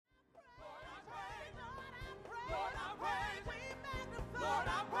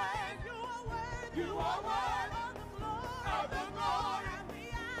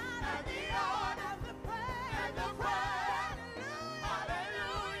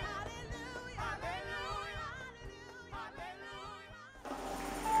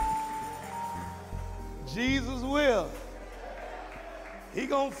Jesus will. He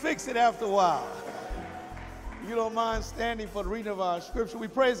gonna fix it after a while. You don't mind standing for the reading of our scripture. We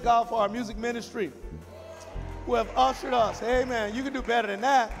praise God for our music ministry who have ushered us. Amen. You can do better than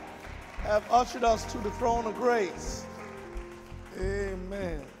that. Have ushered us to the throne of grace.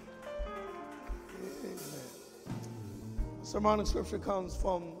 Amen. Amen. The sermonic scripture comes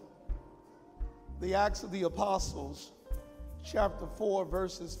from the Acts of the Apostles, chapter 4,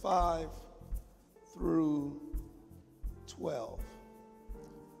 verses 5 through 12.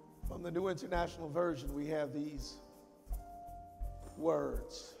 From the New International Version, we have these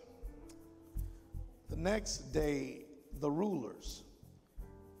words. The next day, the rulers,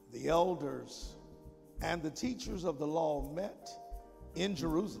 the elders, and the teachers of the law met in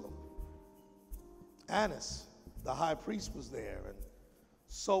Jerusalem. Annas, the high priest, was there, and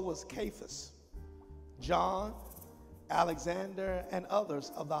so was Caiaphas, John, Alexander, and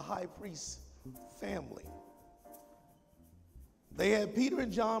others of the high priest's family. They had Peter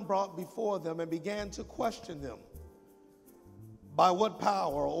and John brought before them and began to question them. By what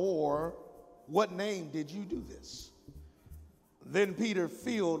power or what name did you do this? Then Peter,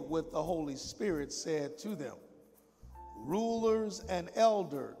 filled with the Holy Spirit, said to them, rulers and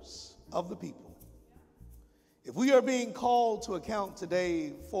elders of the people, if we are being called to account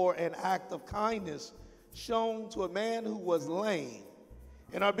today for an act of kindness shown to a man who was lame,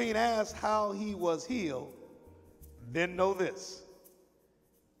 and are being asked how he was healed, then know this.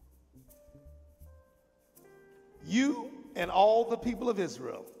 You and all the people of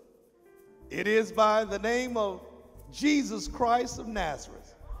Israel, it is by the name of Jesus Christ of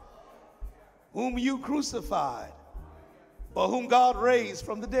Nazareth, whom you crucified, but whom God raised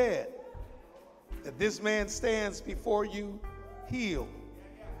from the dead, that this man stands before you healed.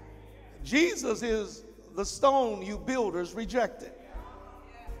 Jesus is the stone you builders rejected,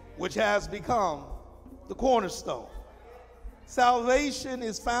 which has become the cornerstone. Salvation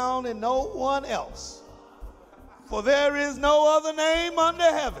is found in no one else, for there is no other name under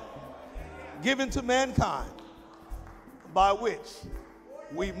heaven given to mankind by which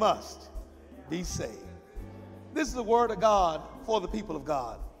we must be saved. This is the word of God for the people of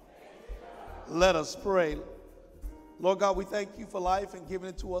God. Let us pray. Lord God, we thank you for life and giving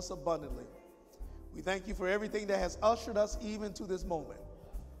it to us abundantly. We thank you for everything that has ushered us even to this moment.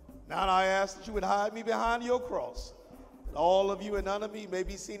 Now I ask that you would hide me behind your cross, that all of you and none of me may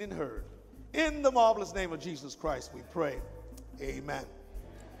be seen and heard. In the marvelous name of Jesus Christ we pray. Amen.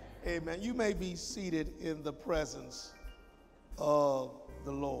 Amen. You may be seated in the presence of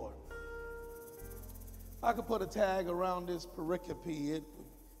the Lord. I could put a tag around this pericope,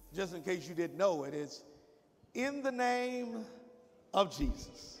 just in case you didn't know it. It's in the name of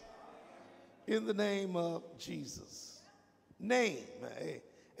Jesus. In the name of Jesus. Name,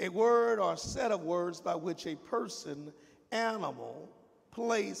 a word or set of words by which a person, animal,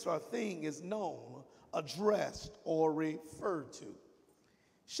 place, or thing is known, addressed, or referred to.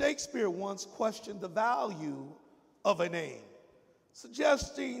 Shakespeare once questioned the value of a name,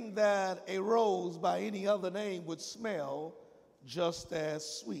 suggesting that a rose by any other name would smell just as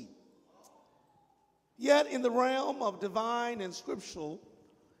sweet. Yet in the realm of divine and scriptural,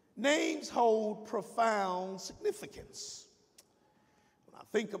 names hold profound significance. When I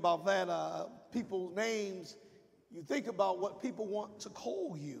think about that, people's names, you think about what people want to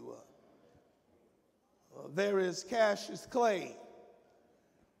call you. There is Cassius Clay,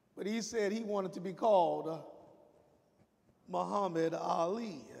 but he said he wanted to be called Muhammad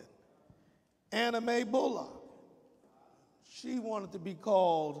Ali. Anna Mae Bullock, she wanted to be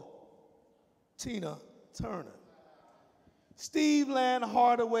called Tina Turner. Steve Land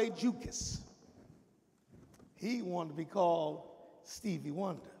Hardaway Jukis, he wanted to be called Stevie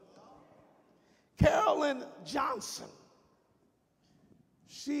Wonder. Carolyn Johnson,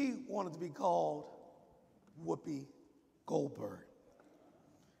 she wanted to be called Whoopi Goldberg.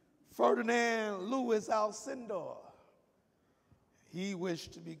 Ferdinand Louis Alcindor, he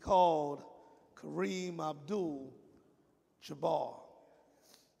wished to be called Kareem Abdul-Jabbar.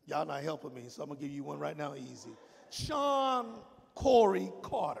 Y'all not helping me, so I'm going to give you one right now easy. Sean Corey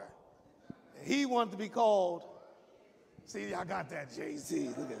Carter, he wanted to be called, see, I got that, Jay-Z.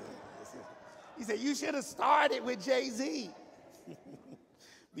 Look at that. He said, you should have started with Jay-Z.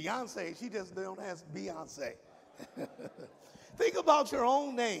 Beyonce, she just don't ask Beyonce. Think about your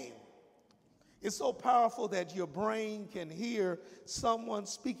own name. It's so powerful that your brain can hear someone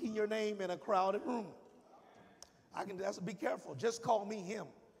speaking your name in a crowded room. That's be careful. Just call me him.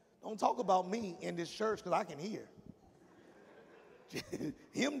 Don't talk about me in this church because I can hear.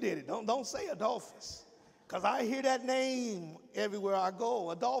 Him did it. Don't say Adolphus, because I hear that name everywhere I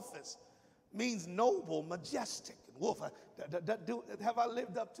go. Adolphus means noble, majestic, and wolf. Have I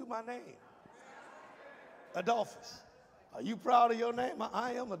lived up to my name? Adolphus. Are you proud of your name?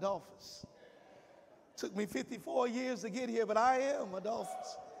 I am Adolphus. Took me 54 years to get here, but I am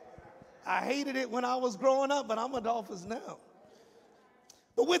Adolphus. I hated it when I was growing up, but I'm Adolphus now.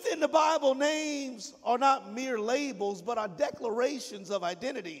 But within the Bible, names are not mere labels, but are declarations of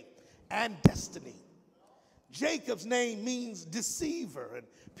identity and destiny. Jacob's name means deceiver, and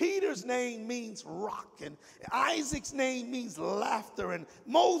Peter's name means rock, and Isaac's name means laughter, and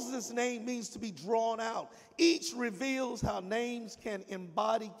Moses' name means to be drawn out. Each reveals how names can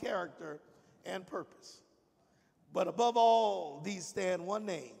embody character and purpose. But above all, these stand one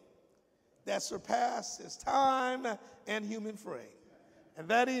name that surpasses time and human frame, and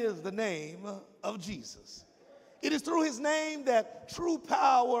that is the name of Jesus. It is through his name that true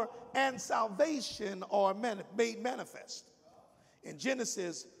power and salvation are made manifest. In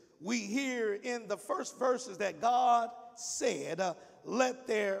Genesis, we hear in the first verses that God said, let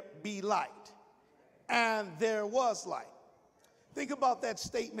there be light. And there was light. Think about that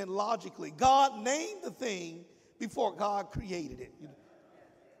statement logically. God named the thing before God created it.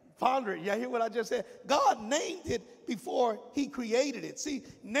 Ponder it. You hear what I just said? God named it before he created it. See,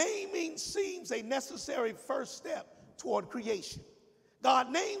 naming seems a necessary first step toward creation.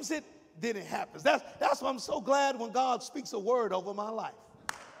 God names it, then it happens. That's why I'm so glad when God speaks a word over my life.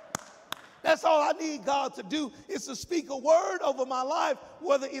 That's all I need God to do, is to speak a word over my life,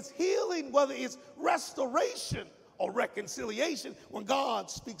 whether it's healing, whether it's restoration or reconciliation. When God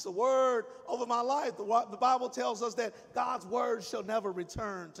speaks a word over my life, the Bible tells us that God's word shall never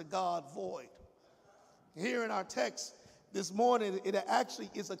return to God void. Here in our text this morning, it actually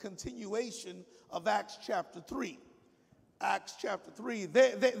is a continuation of Acts chapter 3. Acts chapter 3,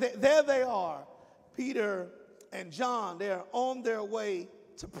 there they are, Peter and John. They're on their way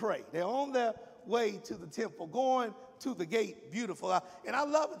to pray. They're on their way to the temple, going to the gate beautiful. And I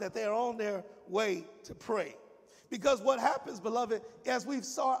love it that they're on their way to pray. Because what happens, beloved, as we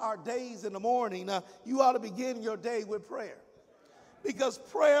start our days in the morning, you ought to begin your day with prayer. Because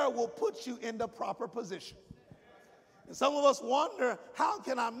prayer will put you in the proper position. And some of us wonder, how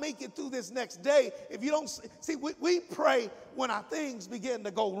can I make it through this next day? If you don't see, we pray when our things begin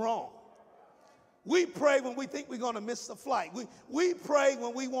to go wrong. We pray when we think we're going to miss the flight. We pray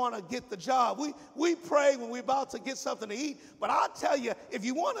when we want to get the job. We pray when we're about to get something to eat. But I'll tell you, if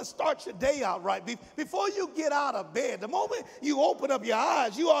you want to start your day out right, before you get out of bed, the moment you open up your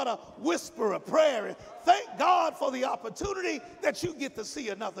eyes, you ought to whisper a prayer and thank God for the opportunity that you get to see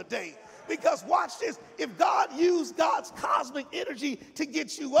another day. Because watch this, if God used God's cosmic energy to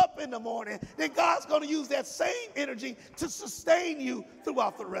get you up in the morning, then God's going to use that same energy to sustain you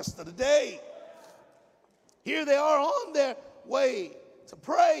throughout the rest of the day. Here they are on their way to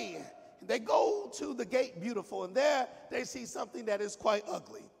pray. They go to the gate beautiful, and there they see something that is quite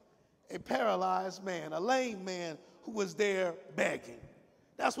ugly. A paralyzed man, a lame man who was there begging.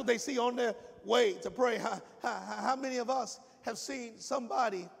 That's what they see on their way to pray. How many of us have seen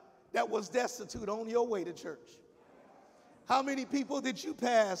somebody that was destitute on your way to church? How many people did you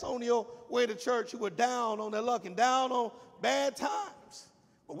pass on your way to church who were down on their luck and down on bad times?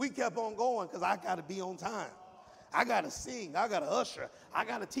 But we kept on going because I got to be on time. I got to sing. I got to usher. I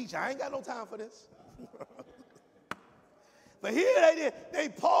got to teach. I ain't got no time for this. But here they did. They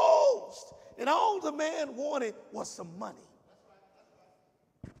paused, and all the man wanted was some money.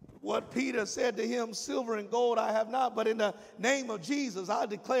 What Peter said to him, silver and gold I have not, but in the name of Jesus, I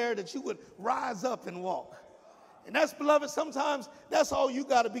declare that you would rise up and walk. And that's, beloved, sometimes that's all you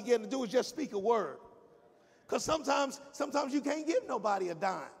got to begin to do is just speak a word. Because sometimes you can't give nobody a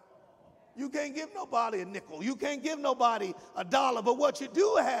dime. You can't give nobody a nickel. You can't give nobody a dollar. But what you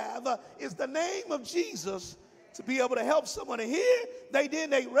do have is the name of Jesus to be able to help someone. And here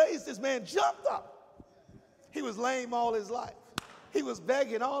they raised this man, jumped up. He was lame all his life. He was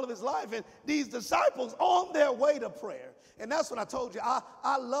begging all of his life. And these disciples on their way to prayer. And that's what I told you.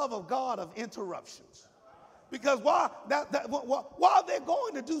 I love a God of interruptions. Because while they're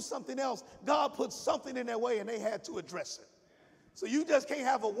going to do something else, God put something in their way and they had to address it. So you just can't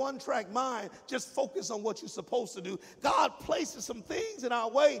have a one-track mind, just focus on what you're supposed to do. God places some things in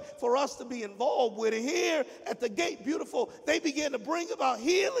our way for us to be involved with. And here at the gate beautiful, they began to bring about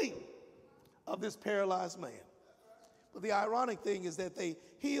healing of this paralyzed man. But the ironic thing is that they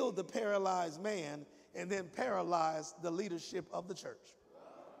healed the paralyzed man and then paralyzed the leadership of the church.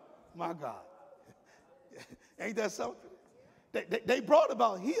 My God. Ain't that something? They brought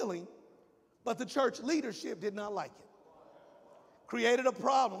about healing, but the church leadership did not like it. Created a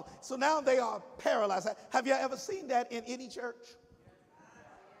problem. So now they are paralyzed. Have you ever seen that in any church?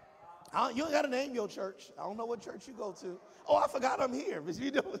 You don't got to name your church. I don't know what church you go to. Oh, I forgot I'm here. But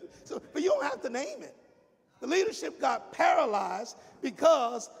you don't have to name it. The leadership got paralyzed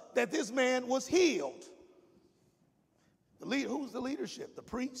because that this man was healed. Who's the leadership? The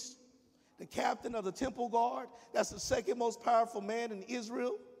priest, the captain of the temple guard. That's the second most powerful man in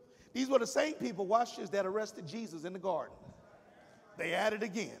Israel. These were the same people, watch this, that arrested Jesus in the garden. They added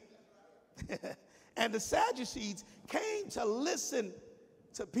again. And the Sadducees came to listen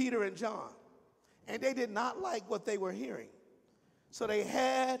to Peter and John. And they did not like what they were hearing. So they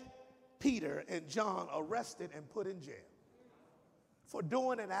had Peter and John arrested and put in jail for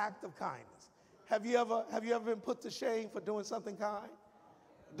doing an act of kindness. Have you ever been put to shame for doing something kind?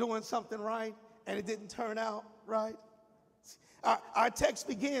 Doing something right, and it didn't turn out right? Our text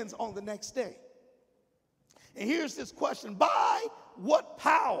begins on the next day. And here's this question: by what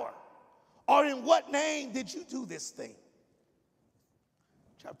power or in what name did you do this thing?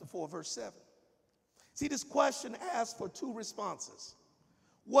 Chapter 4, verse 7. See, this question asks for two responses.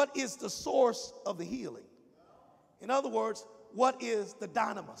 What is the source of the healing? In other words, what is the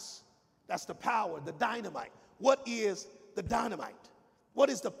dynamis? That's the power, the dynamite. What is the dynamite? What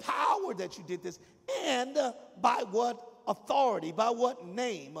is the power that you did this? And by what authority, by what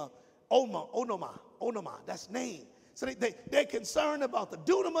name? Onoma, that's name. So they're concerned about the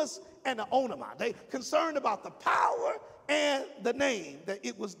dunamis and the onoma. They're concerned about the power and the name that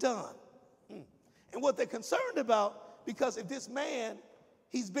it was done. And what they're concerned about, because if this man,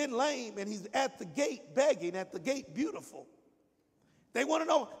 he's been lame and he's at the gate begging, at the gate beautiful, they want to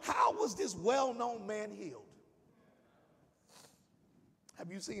know, how was this well-known man healed?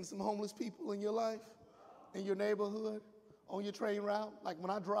 Have you seen some homeless people in your life, in your neighborhood, on your train route? Like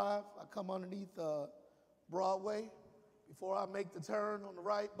when I drive, I come underneath Broadway. Before I make the turn on the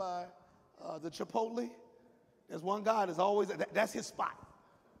right by the Chipotle, there's one guy that's always, that's his spot.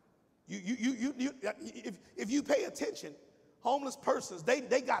 If you pay attention, homeless persons,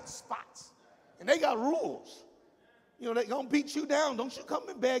 they got spots and they got rules. You know, they're going to beat you down. Don't you come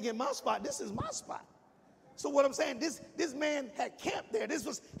and beg in my spot. This is my spot. So what I'm saying, this man had camped there. This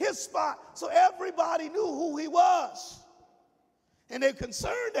was his spot. So everybody knew who he was. And they're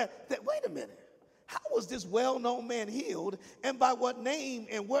concerned that wait a minute, how was this well-known man healed? And by what name?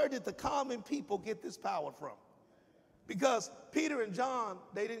 And where did the common people get this power from? Because Peter and John,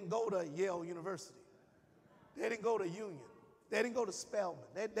 they didn't go to Yale University. They didn't go to Union. They didn't go to Spelman.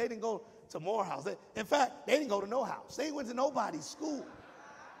 They didn't go to Morehouse. In fact, they didn't go to no house. They went to nobody's school.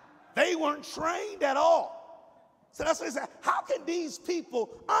 They weren't trained at all. So that's what he said. How can these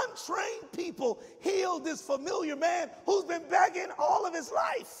people, untrained people, heal this familiar man who's been begging all of his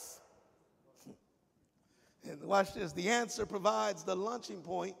life? And watch this. The answer provides the launching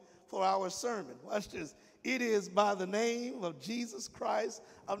point for our sermon. Watch this. It is by the name of Jesus Christ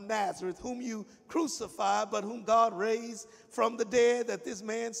of Nazareth, whom you crucified, but whom God raised from the dead, that this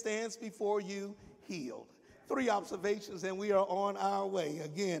man stands before you healed. 3 observations and we are on our way.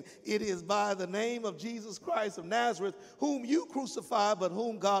 Again, it is by the name of Jesus Christ of Nazareth, whom you crucified, but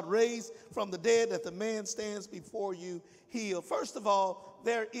whom God raised from the dead, that the man stands before you healed. First of all,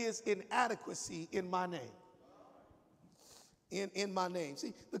 there is inadequacy in my name. In my name.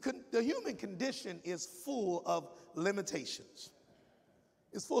 See, the human condition is full of limitations.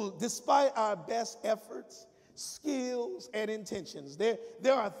 It's full, despite our best efforts, skills, and intentions, there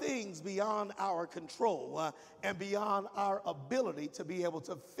are things beyond our control and beyond our ability to be able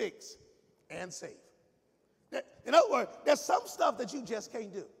to fix and save. In other words, there's some stuff that you just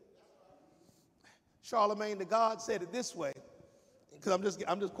can't do. Charlemagne the God said it this way, because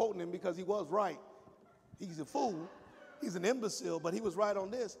I'm just quoting him because he was right. He's a fool. He's an imbecile, but he was right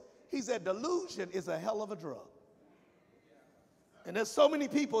on this. He said delusion is a hell of a drug. And there's so many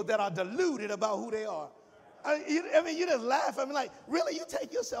people that are deluded about who they are. I mean, you just laugh. I mean, like, really, you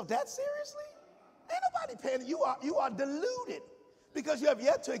take yourself that seriously? Ain't nobody paying. You are deluded because you have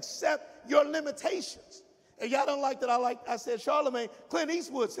yet to accept your limitations. And y'all don't like that I said Charlemagne. Clint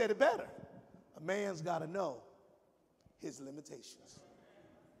Eastwood said it better. A man's got to know his limitations.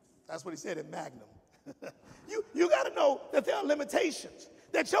 That's what he said in Magnum. You got to know that there are limitations,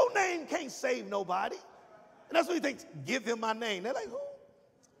 that your name can't save nobody. And that's what he thinks, give him my name. They're like, who?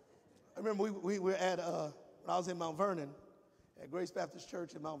 I remember we were at, when I was in Mount Vernon, at Grace Baptist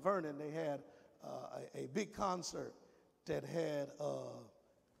Church in Mount Vernon, they had a big concert that had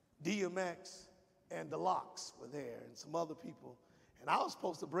DMX and the Locks were there and some other people. And I was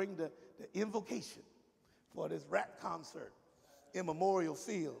supposed to bring the invocation for this rap concert in Memorial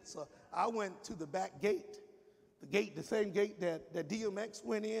Field. So I went to the back gate, the same gate that DMX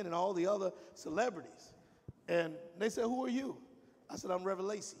went in and all the other celebrities. And they said, who are you? I said, I'm Reverend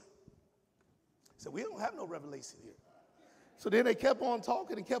Lacey. I said, we don't have no Reverend Lacey here. So then they kept on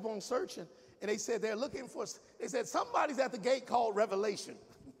talking and kept on searching. And they said, they said, somebody's at the gate called Revelation.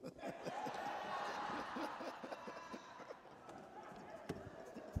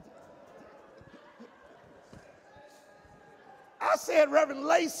 I said Reverend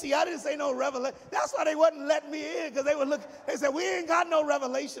Lacey. I didn't say no revelation. That's why they wasn't letting me in, because they would look. They said, we ain't got no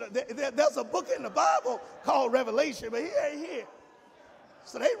revelation. There's a book in the Bible called Revelation, but he ain't here.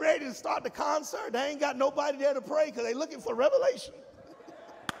 So they ready to start the concert. They ain't got nobody there to pray because they looking for revelation.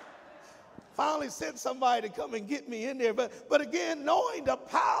 Finally sent somebody to come and get me in there. But again, knowing the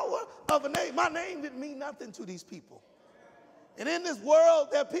power of a name. My name didn't mean nothing to these people. And in this world,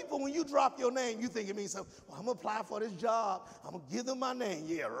 there are people, when you drop your name, you think it means something. Well, I'm going to apply for this job. I'm going to give them my name.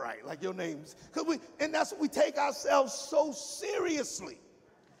 Yeah, right, like your name's. And that's what we take ourselves so seriously.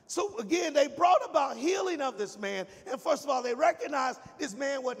 So again, they brought about healing of this man. And first of all, they recognized this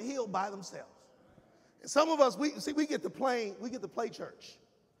man wasn't healed by themselves. And some of us, we get to play church.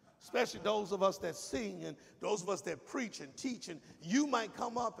 Especially those of us that sing and those of us that preach and teach. And you might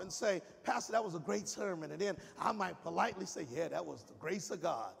come up and say, Pastor, that was a great sermon. And then I might politely say, yeah, that was the grace of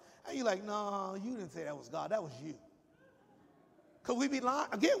God. And you're like, no, you didn't say that was God. That was you. Because we be lying.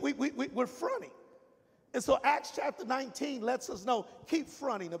 Again, we're fronting. And so Acts chapter 19 lets us know, keep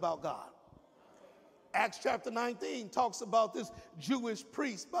fronting about God. Acts chapter 19 talks about this Jewish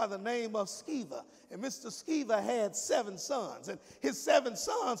priest by the name of Sceva. And Mr. Sceva had 7 sons. And his 7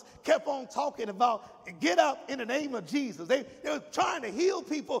 sons kept on talking about, get up in the name of Jesus. They were trying to heal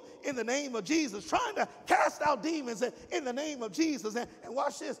people in the name of Jesus, trying to cast out demons in the name of Jesus. And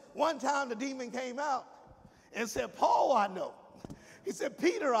watch this. One time the demon came out and said, Paul, I know. He said,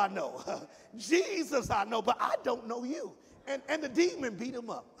 Peter, I know. Jesus, I know, but I don't know you. And the demon beat him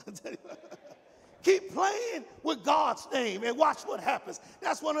up. Keep playing with God's name and watch what happens.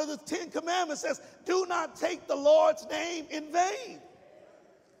 That's one of the 10 commandments says, do not take the Lord's name in vain.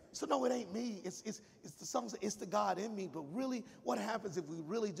 So no, it ain't me. It's the songs. It's the God in me. But really, what happens if we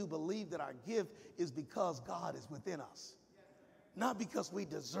really do believe that our gift is because God is within us, not because we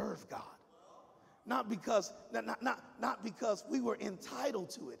deserve God, not because we were entitled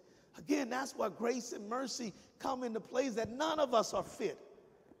to it. Again, that's why grace and mercy come into place. That none of us are fit.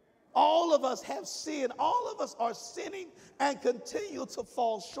 All of us have sinned. All of us are sinning and continue to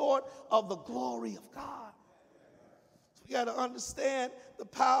fall short of the glory of God. So we got to understand the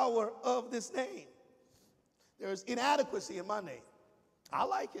power of this name. There's inadequacy in my name. I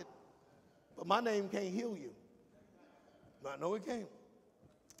like it, but my name can't heal you. No, it can't.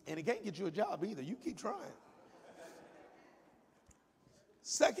 And it can't get you a job either. You keep trying.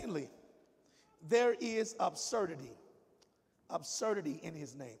 Secondly, there is absurdity. Absurdity in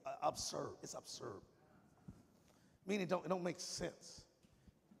his name. Absurd. It's absurd. Meaning it don't make sense.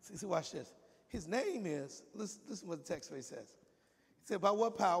 See, watch this. His name is, listen what the text says. He said, by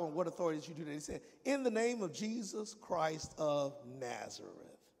what power and what authority did you do that? He said, in the name of Jesus Christ of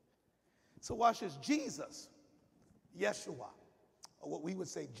Nazareth. So watch this. Jesus, Yeshua, or what we would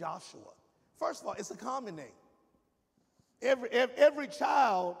say Joshua. First of all, it's a common name. Every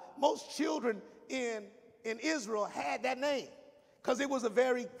child, most children in Israel had that name. Because it was a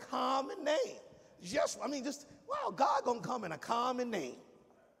very common name. Wow, God gonna come in a common name.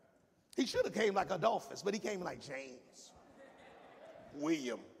 He should have came like Adolphus, but he came like James,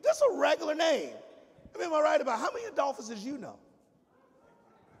 William. That's a regular name. Am I right about how many Adolphuses you know?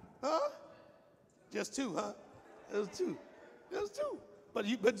 Huh? Just 2, huh? Just 2. Just 2.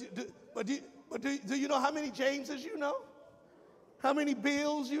 Do you know how many Jameses you know? How many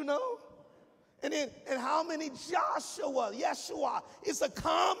Bills you know? And how many Joshua, Yeshua? It's a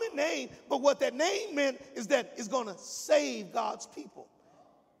common name, but what that name meant is that it's going to save God's people.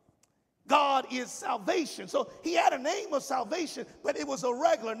 God is salvation. So he had a name of salvation, but it was a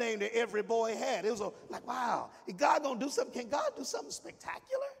regular name that every boy had. It was like, wow, is God going to do something? Can God do something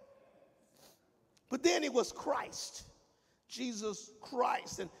spectacular? But then it was Christ, Jesus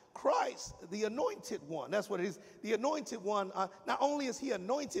Christ. And Christ, the anointed one. That's what it is. The anointed one, not only is he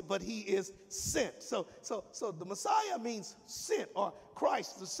anointed, but he is sent. So the Messiah means sent, or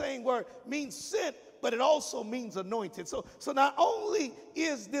Christ, the same word, means sent, but it also means anointed. So not only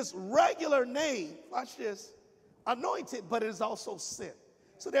is this regular name, watch this, anointed, but it is also sent.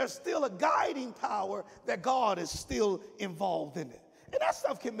 So there's still a guiding power that God is still involved in it. And that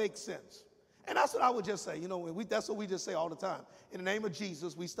stuff can make sense. And that's what I would just say. You know, that's what we just say all the time. In the name of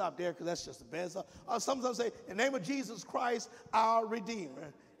Jesus, we stop there because that's just the best. Sometimes say, in the name of Jesus Christ, our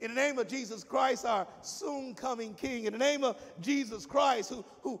Redeemer. In the name of Jesus Christ, our soon-coming King. In the name of Jesus Christ,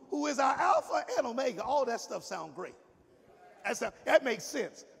 who is our Alpha and Omega. All that stuff sounds great. That makes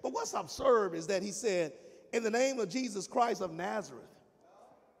sense. But what's absurd is that he said, in the name of Jesus Christ of Nazareth.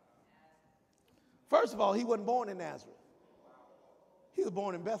 First of all, he wasn't born in Nazareth. He was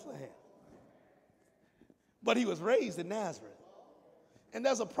born in Bethlehem. But he was raised in Nazareth. And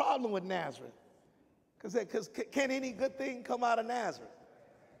there's a problem with Nazareth. Because can any good thing come out of Nazareth?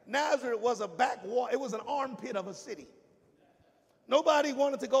 Nazareth was a backwater. It was an armpit of a city. Nobody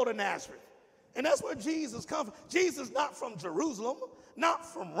wanted to go to Nazareth. And that's where Jesus comes from. Jesus not from Jerusalem, not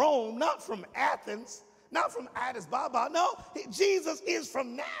from Rome, not from Athens, not from Addis Ababa. No, Jesus is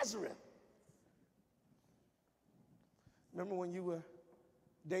from Nazareth. Remember when you were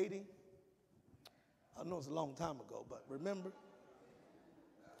dating? I know it's a long time ago, but remember?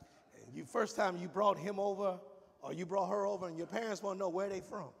 And first time you brought him over or you brought her over and your parents want to know where they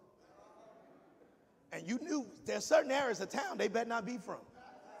from. And you knew there's certain areas of town they better not be from.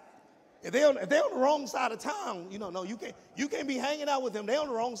 If they're on the wrong side of town, no, you can't be hanging out with them. They're on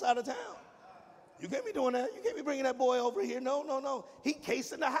the wrong side of town. You can't be doing that. You can't be bringing that boy over here. No. He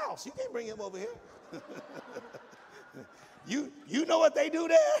casing the house. You can't bring him over here. You know what they do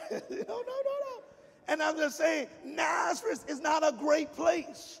there? No. And I'm just saying, Nazareth is not a great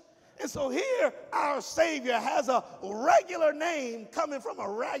place. And so here, our Savior has a regular name coming from a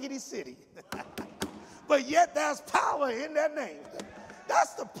raggedy city. But yet there's power in that name.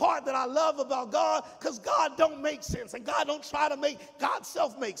 That's the part that I love about God, because God don't make sense, and God don't try to make God's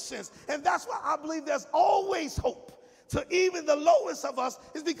self make sense. And that's why I believe there's always hope to even the lowest of us,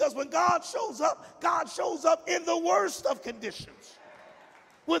 is because when God shows up in the worst of conditions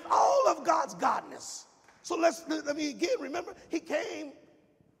with all of God's godness. So let me again, remember, he came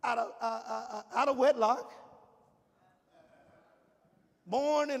out of wedlock,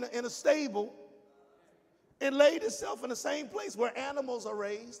 born in a stable, and laid himself in the same place where animals are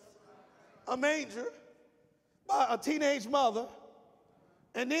raised, a manger, by a teenage mother,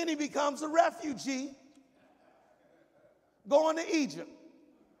 and then he becomes a refugee going to Egypt.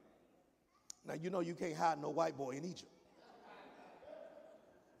 Now, you can't hide no white boy in Egypt.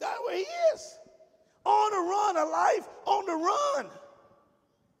 That's where he is. On the run, a life on the run.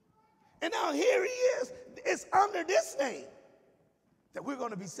 And now here he is. It's under this name that we're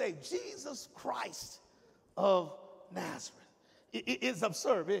going to be saved. Jesus Christ of Nazareth. It's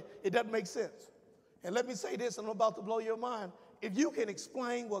absurd. It doesn't make sense. And let me say this, and I'm about to blow your mind. If you can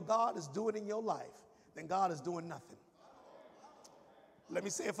explain what God is doing in your life, then God is doing nothing. Let me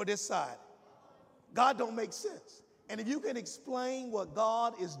say it for this side. God don't make sense. And if you can explain what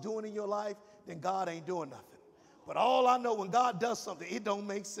God is doing in your life, then God ain't doing nothing. But all I know, when God does something, it don't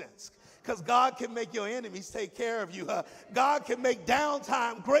make sense. Because God can make your enemies take care of you. God can make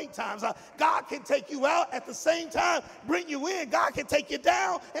downtime great times. God can take you out at the same time, bring you in. God can take you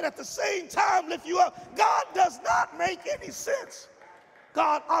down and at the same time lift you up. God does not make any sense.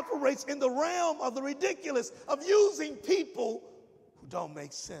 God operates in the realm of the ridiculous, of using people who don't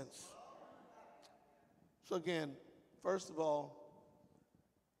make sense. So again, first of all,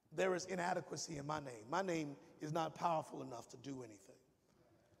 there is inadequacy in my name. My name is not powerful enough to do anything.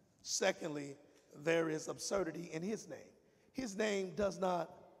 Secondly, there is absurdity in his name. His name does not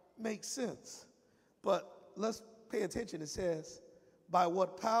make sense. But let's pay attention. It says, by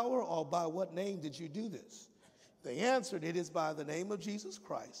what power or by what name did you do this? They answered, it is by the name of Jesus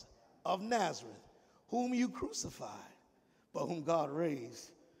Christ of Nazareth, whom you crucified, but whom God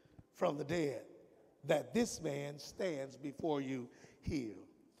raised from the dead, that this man stands before you healed.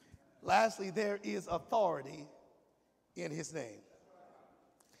 Lastly, there is authority in his name.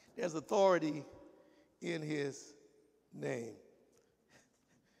 There's authority in his name.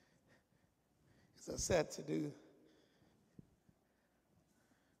 As I said, to do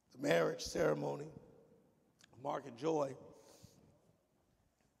the marriage ceremony, Mark and Joy,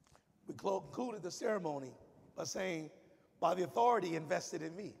 we concluded the ceremony by saying, by the authority invested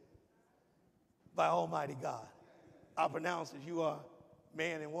in me by Almighty God, I pronounce that you are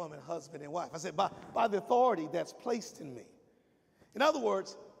man and woman, husband and wife. I said, by the authority that's placed in me. In other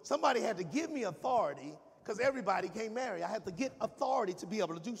words, somebody had to give me authority, because everybody can't marry. I had to get authority to be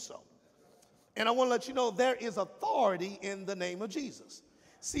able to do so. And I want to let you know there is authority in the name of Jesus.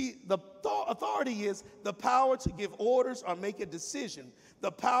 See, the authority is the power to give orders or make a decision,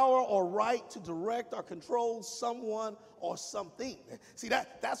 the power or right to direct or control someone or something. See,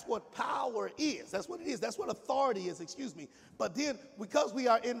 that's what power is. That's what it is. That's what authority is, excuse me. But then, because we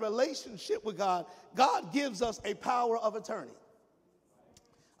are in relationship with God, God gives us a power of attorney.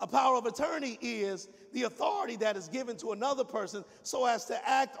 A power of attorney is the authority that is given to another person so as to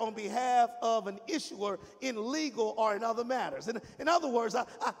act on behalf of an issuer in legal or in other matters. In other words,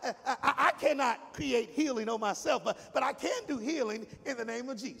 I cannot create healing on myself, but I can do healing in the name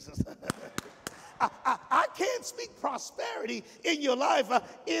of Jesus. I can't speak prosperity in your life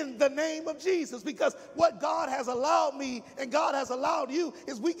in the name of Jesus, because what God has allowed me and God has allowed you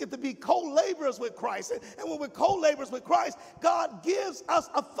is we get to be co-laborers with Christ. And when we're co-laborers with Christ, God gives us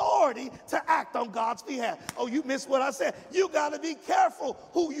authority to act on God's behalf. Oh, you missed what I said. You got to be careful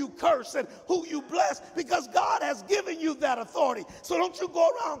who you curse and who you bless, because God has given you that authority. So don't you go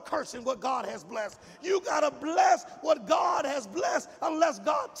around cursing what God has blessed. You got to bless what God has blessed unless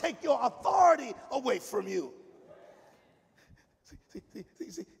God take your authority away from you.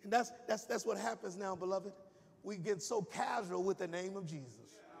 See, and that's what happens now, beloved. We get so casual with the name of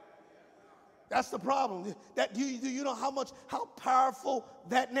Jesus. That's the problem. Do you know how powerful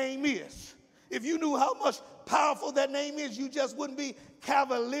that name is? If you knew how much powerful that name is, you just wouldn't be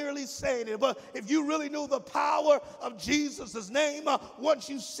cavalierly saying it. But if you really knew the power of Jesus' name, once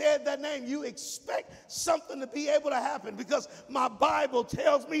you said that name, you expect something to be able to happen, because my Bible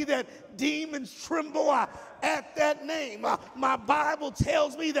tells me that demons tremble at that name. My Bible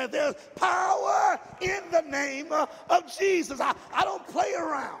tells me that there's power in the name of Jesus. I don't play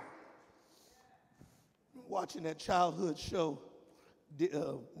around. Watching that childhood show,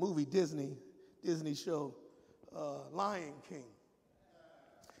 movie Disney show, Lion King.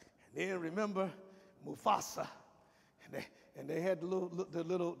 And then remember Mufasa, and they had the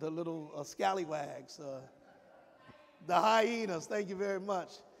little scallywags, the hyenas. Thank you very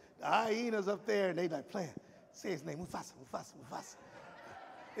much. The hyenas up there, and they like playing. Say his name, Mufasa, Mufasa, Mufasa.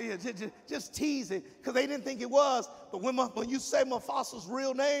 Yeah, just teasing, because they didn't think it was. But when you say Mufasa's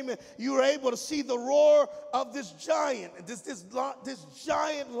real name, you were able to see the roar of this giant, this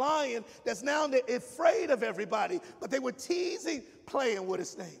giant lion that's now afraid of everybody. But they were teasing, playing with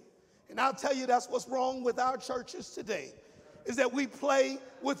his name. And I'll tell you, that's what's wrong with our churches today, is that we play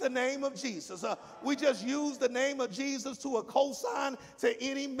with the name of Jesus. We just use the name of Jesus to a cosign to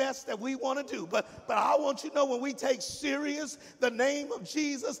any mess that we want to do. But I want you to know, when we take serious the name of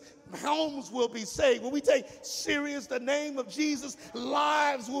Jesus, homes will be saved. When we take serious the name of Jesus,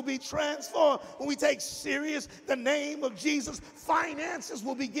 lives will be transformed. When we take serious the name of Jesus, finances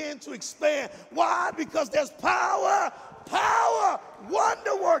will begin to expand. Why? Because there's power,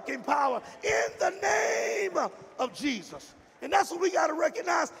 wonder-working power in the name of Jesus. And that's what we got to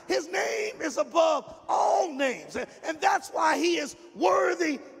recognize. His name is above all names. And that's why he is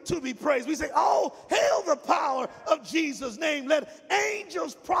worthy to be praised. We say, oh, hail the power of Jesus' name. Let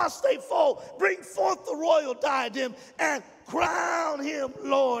angels prostrate fall, bring forth the royal diadem, and crown him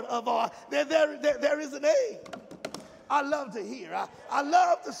Lord of all. There is a name I love to hear. I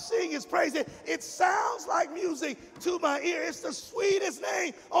love to sing his praise. It sounds like music to my ear. It's the sweetest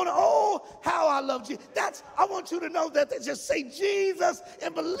name on the how I love Jesus. I want you to know that they just say Jesus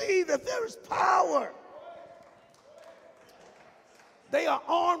and believe that there is power. They are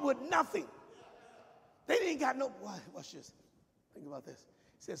armed with nothing. They didn't got no, watch this. Think about this.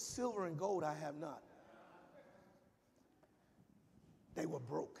 It says, silver and gold I have not. They were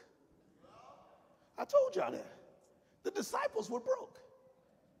broke. I told y'all that. The disciples were broke.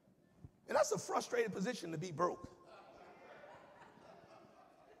 And that's a frustrated position, to be broke.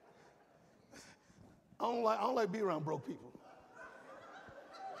 I don't like to be around broke people.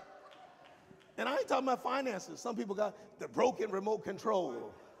 And I ain't talking about finances. Some people got the broken remote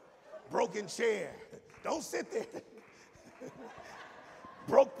control, broken chair. Don't sit there.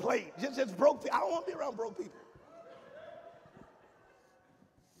 Broke plate. Just broke people. I don't want to be around broke people.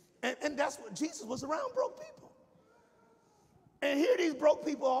 And that's what Jesus was around, broke people. And here these broke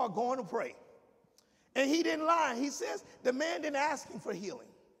people are going to pray. And he didn't lie. He says the man didn't ask him for healing.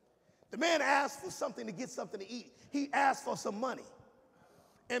 The man asked for something to get something to eat. He asked for some money.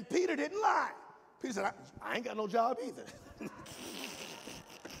 And Peter didn't lie. Peter said, I ain't got no job either.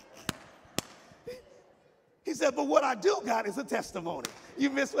 He said, but what I do got is a testimony. You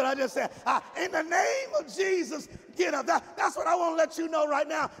missed what I just said. In the name of Jesus, get up. That's what I want to let you know right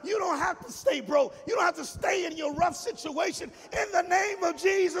now. You don't have to stay broke. You don't have to stay in your rough situation. In the name of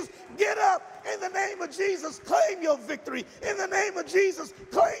Jesus, get up. In the name of Jesus, claim your victory. In the name of Jesus,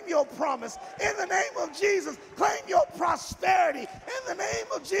 claim your promise. In the name of Jesus, claim your prosperity. In the name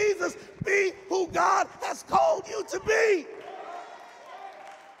of Jesus, be who God has called you to be.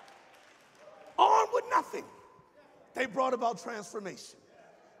 Armed with nothing, they brought about transformation.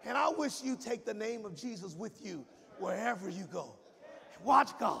 And I wish you take the name of Jesus with you wherever you go.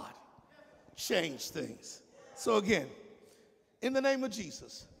 Watch God change things. So again, in the name of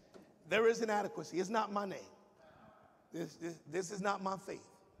Jesus, there is inadequacy. It's not my name. This is not my faith.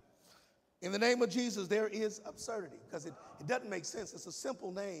 In the name of Jesus, there is absurdity because it doesn't make sense. It's a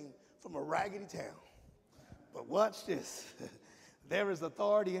simple name from a raggedy town. But watch this. There is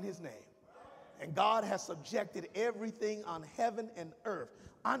authority in his name. And God has subjected everything on heaven and earth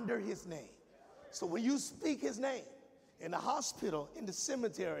under his name. So when you speak his name in the hospital, in the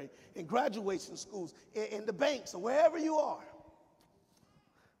cemetery, in graduation schools, in the banks, or wherever you are,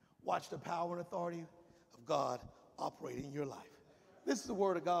 watch the power and authority of God operate in your life. This is the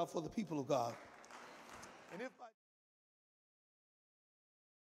word of God for the people of God.